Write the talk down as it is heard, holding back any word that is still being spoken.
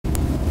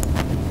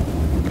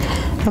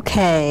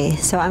Okay,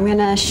 so I'm going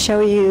to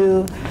show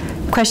you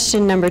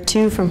question number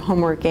 2 from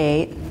homework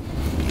 8.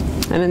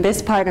 And in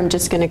this part, I'm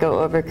just going to go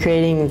over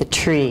creating the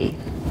tree.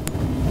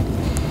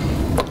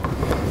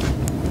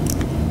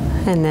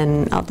 And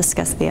then I'll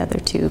discuss the other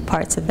 2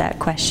 parts of that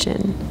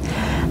question.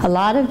 A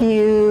lot of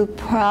you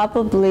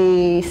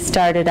probably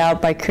started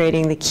out by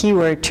creating the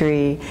keyword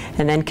tree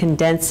and then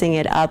condensing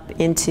it up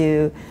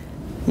into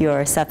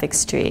your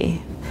suffix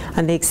tree.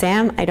 On the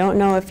exam, I don't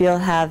know if you'll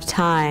have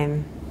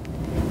time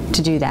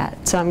to do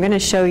that. So I'm going to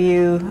show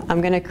you, I'm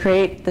going to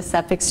create the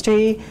suffix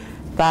tree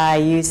by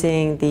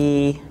using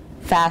the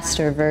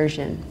faster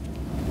version.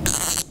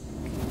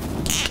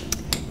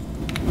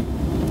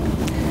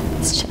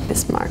 Let's check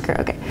this marker.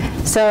 Okay.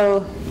 So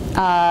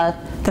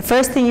the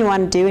first thing you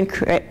want to do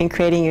in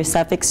creating your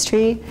suffix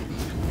tree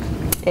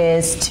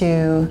is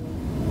to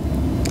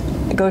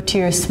go to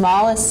your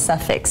smallest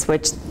suffix,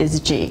 which is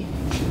G.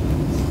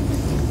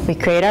 We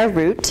create our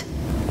root,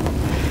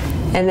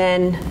 and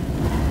then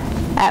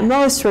at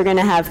most we're going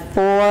to have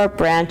 4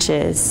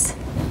 branches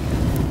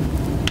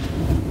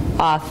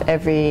off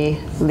every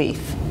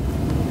leaf,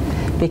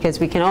 because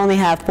we can only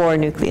have 4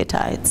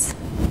 nucleotides,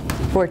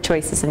 4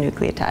 choices of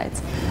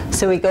nucleotides.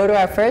 So we go to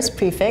our first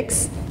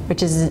prefix,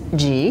 which is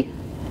G.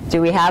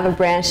 Do we have a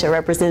branch that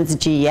represents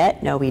G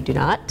yet? No, we do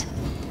not.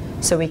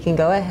 So we can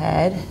go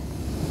ahead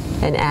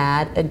and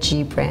add a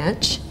G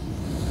branch.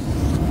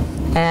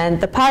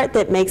 And the part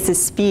that makes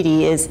this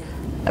speedy is,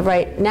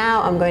 right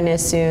now I'm going to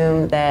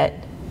assume that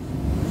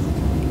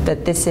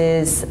this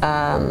is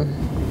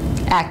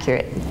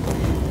accurate,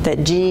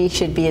 that G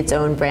should be its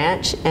own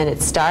branch, and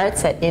it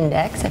starts at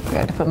index. I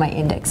forgot to put my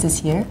indexes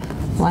here.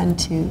 1,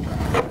 2,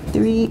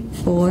 3,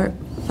 4,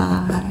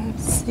 5,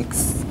 6,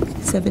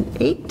 7,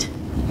 8.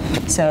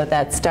 So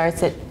that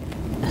starts at,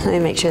 let me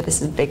make sure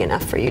this is big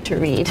enough for you to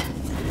read.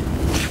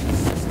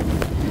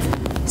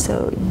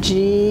 So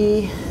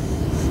G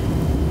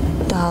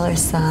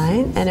 $,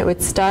 and it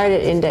would start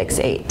at index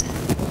 8.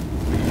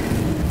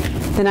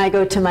 Then I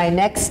go to my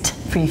next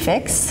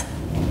prefix,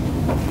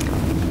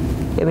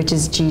 which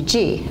is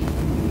GG.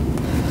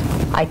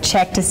 I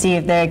check to see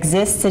if there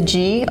exists a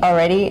G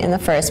already in the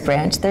first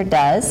branch. There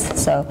does,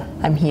 so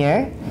I'm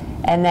here.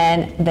 And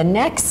then the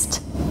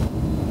next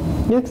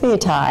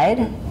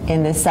nucleotide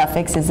in this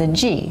suffix is a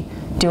G.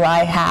 Do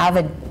I have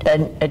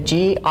a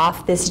G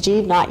off this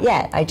G? Not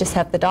yet. I just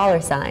have the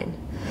 $.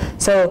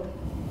 So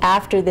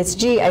after this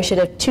G, I should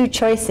have 2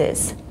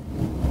 choices.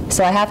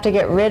 So I have to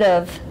get rid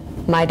of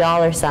my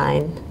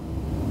 $,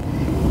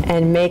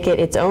 and make it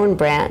its own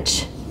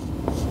branch.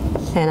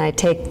 And I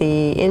take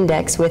the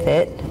index with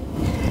it.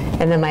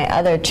 And then my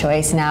other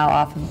choice now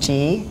off of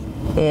G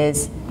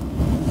is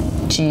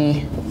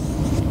G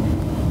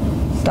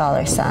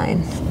 $.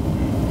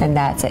 And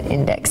that's at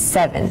index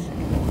 7.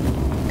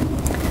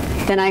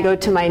 Then I go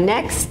to my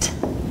next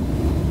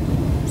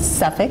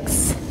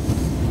suffix,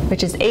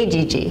 which is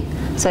AGG.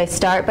 So I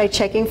start by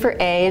checking for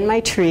A in my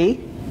tree.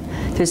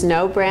 There's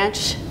no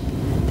branch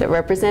that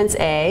represents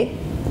A.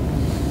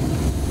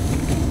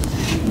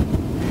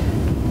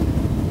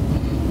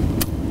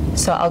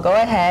 So I'll go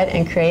ahead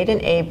and create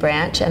an A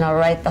branch, and I'll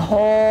write the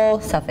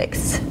whole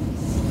suffix.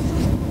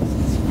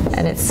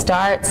 And it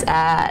starts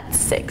at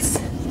 6.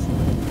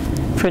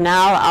 For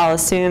now, I'll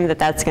assume that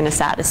that's going to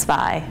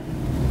satisfy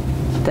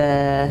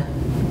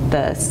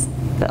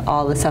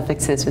all the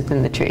suffixes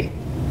within the tree.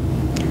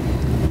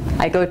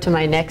 I go to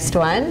my next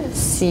one,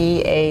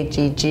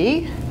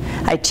 CAGG.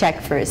 I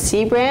check for a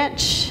C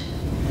branch.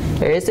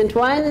 There isn't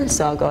one,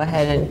 so I'll go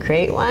ahead and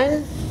create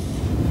one.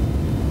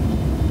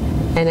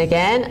 And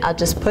again, I'll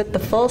just put the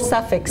full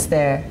suffix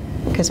there,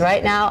 because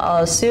right now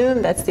I'll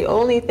assume that's the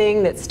only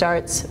thing that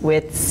starts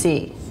with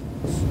C.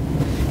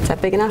 Is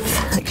that big enough?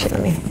 Actually,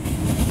 let me.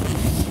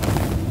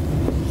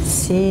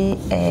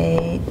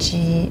 CAGG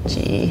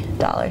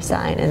 $,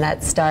 and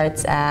that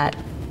starts at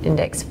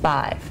index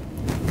 5.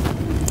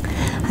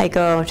 I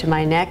go to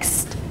my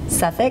next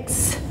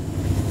suffix,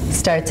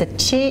 starts at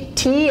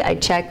T. I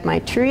check my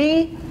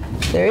tree.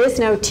 There is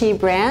no T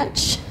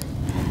branch,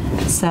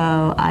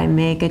 so I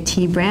make a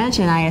T branch,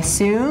 and I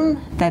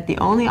assume that the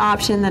only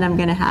option that I'm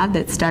going to have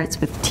that starts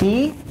with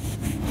T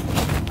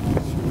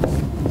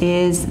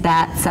is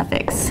that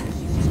suffix,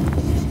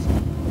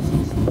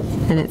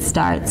 and it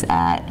starts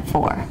at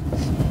 4.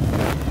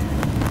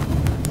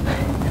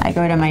 I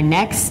go to my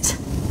next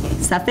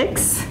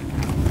suffix,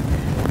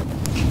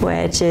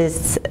 which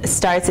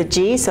starts at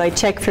G, so I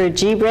check for a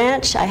G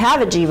branch. I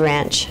have a G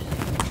branch.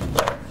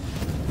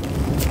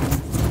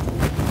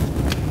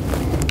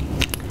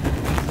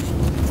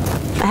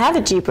 I have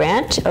a G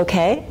branch,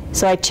 okay.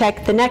 So I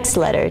check the next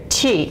letter,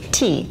 T.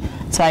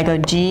 So I go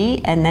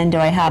G, and then do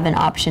I have an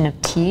option of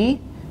T?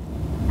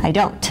 I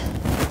don't.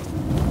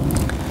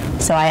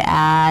 So I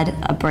add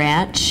a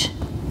branch,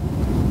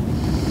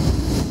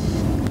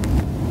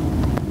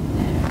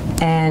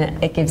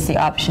 and it gives the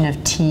option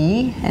of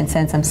T, and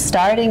since I'm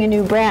starting a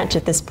new branch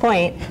at this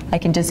point, I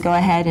can just go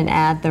ahead and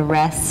add the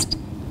rest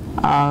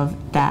of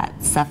that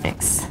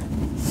suffix.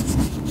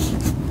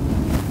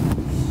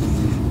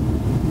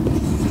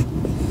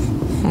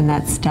 And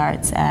that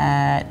starts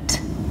at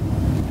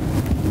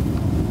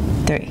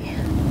 3.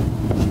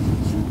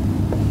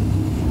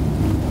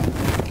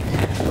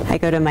 I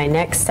go to my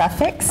next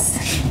suffix,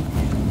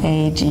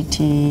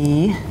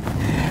 AGT.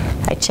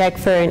 I check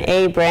for an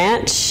A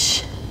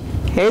branch.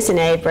 Here's an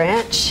A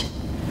branch.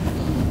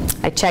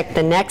 I check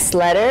the next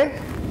letter,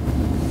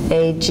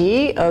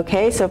 AG.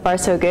 Okay, so far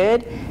so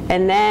good.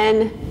 And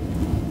then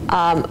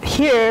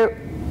here,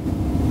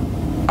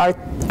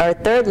 our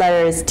third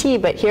letter is T,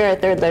 but here our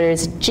third letter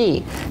is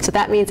G. So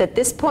that means at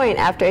this point,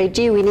 after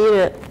AG, we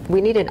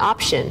need an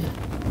option.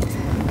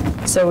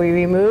 So we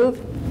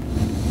remove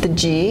the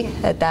G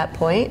at that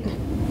point,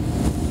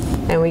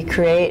 and we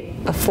create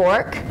a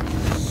fork.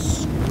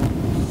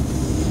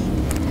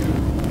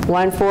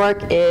 One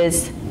fork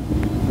is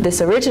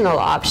this original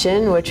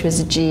option, which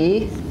was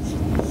G.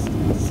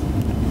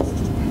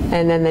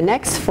 And then the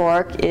next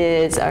fork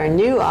is our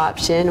new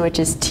option, which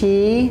is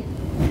T,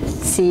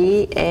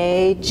 C,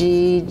 A,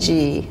 G,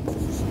 G.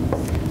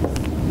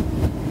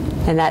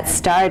 And that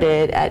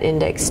started at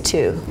index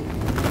 2.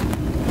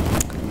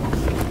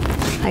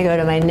 I go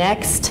to my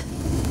next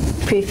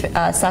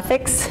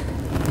suffix,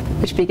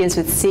 which begins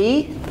with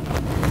C.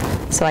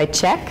 So I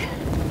check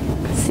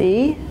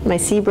C, my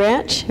C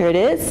branch, here it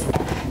is.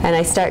 And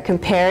I start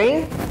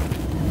comparing.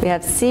 We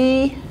have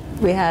C,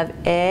 we have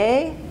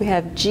A, we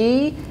have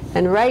G,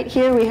 and right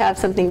here we have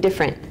something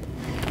different.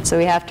 So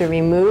we have to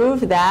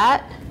remove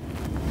that,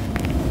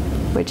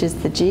 which is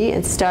the G,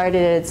 and start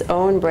it at its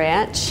own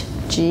branch,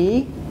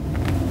 G,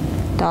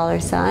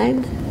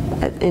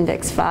 $, at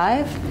index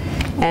 5.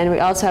 And we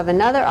also have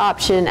another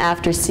option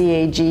after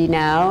CAG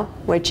now,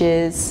 which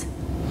is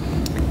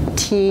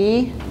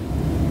T,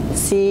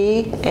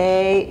 C,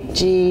 A,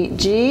 G,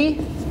 G,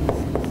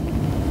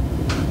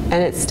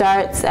 and it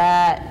starts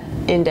at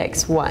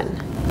index 1.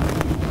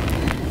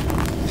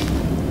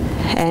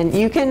 And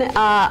you can,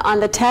 on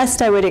the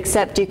test, I would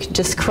accept you can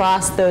just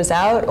cross those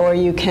out, or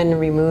you can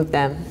remove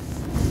them,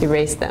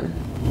 erase them,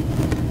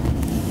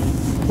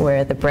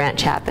 where the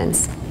branch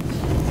happens.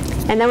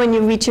 And then when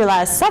you reach your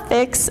last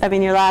suffix,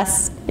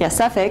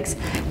 suffix,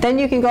 then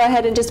you can go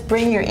ahead and just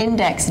bring your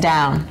index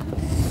down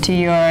to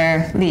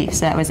your leaf.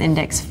 So that was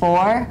index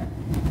 4.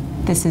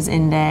 This is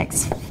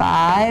index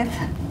 5.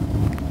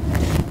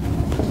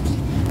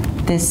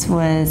 This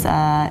was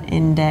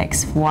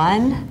index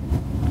 1.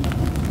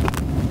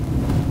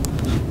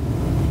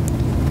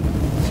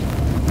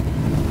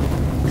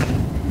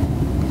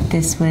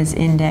 This was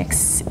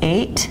index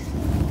 8.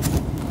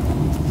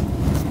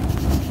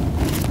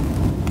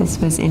 This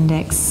was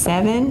index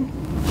 7.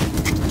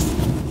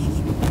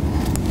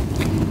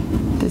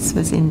 This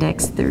was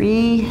index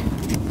 3,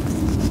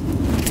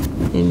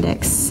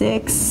 index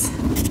 6,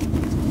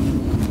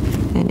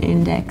 and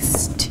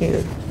index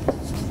 2.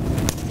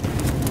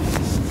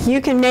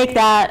 You can make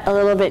that a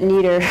little bit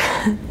neater,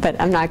 but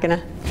I'm not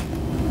gonna.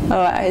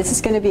 Oh, is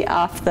this gonna be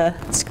off the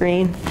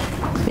screen?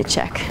 Let me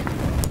check.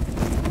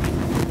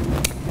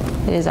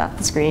 It is off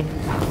the screen.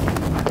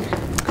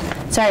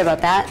 Sorry about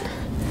that.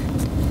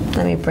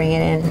 Let me bring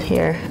it in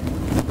here.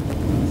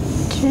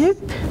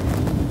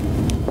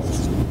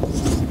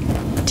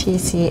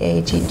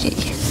 T-C-A-G-G.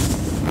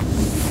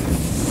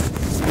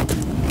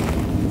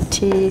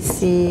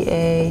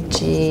 T-C-A-G-G.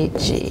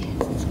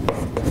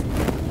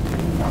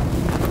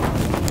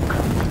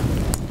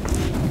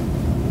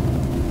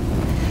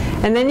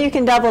 And then you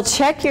can double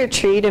check your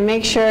tree to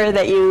make sure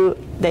that you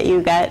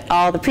got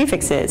all the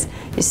prefixes.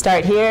 You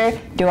start here.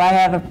 Do I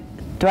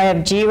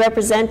have G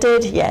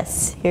represented?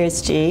 Yes,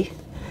 here's G.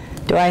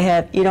 Do I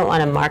have, you don't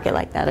want to mark it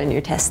like that on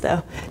your test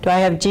though. Do I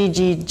have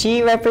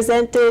GGG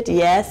represented?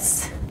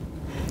 Yes.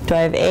 Do I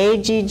have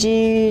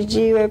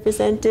AGGG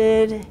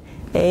represented?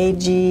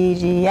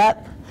 AGG,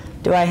 yep.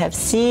 Do I have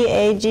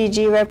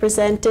CAGG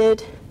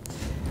represented?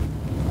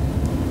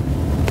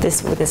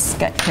 This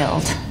got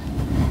killed.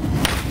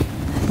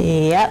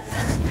 Yep.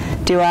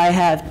 Do I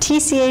have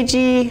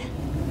TCAG?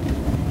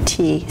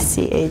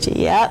 TCAG,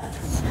 yep.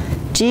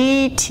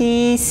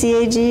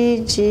 GTCAG,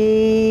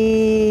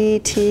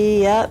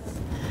 GT, yep.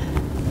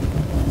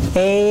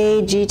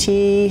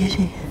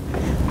 AGT,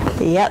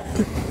 yep.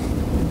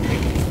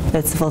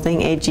 That's the full thing,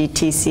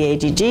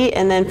 AGTCAGG.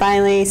 And then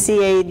finally,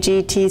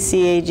 CAGTCAGG,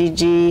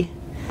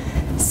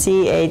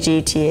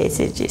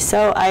 CAGTACG.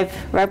 So I've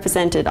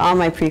represented all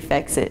my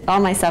prefixes, all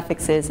my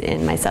suffixes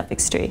in my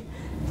suffix tree,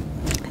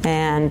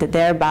 and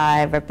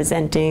thereby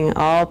representing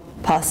all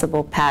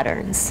possible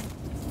patterns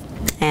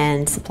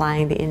and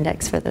supplying the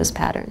index for those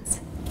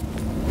patterns.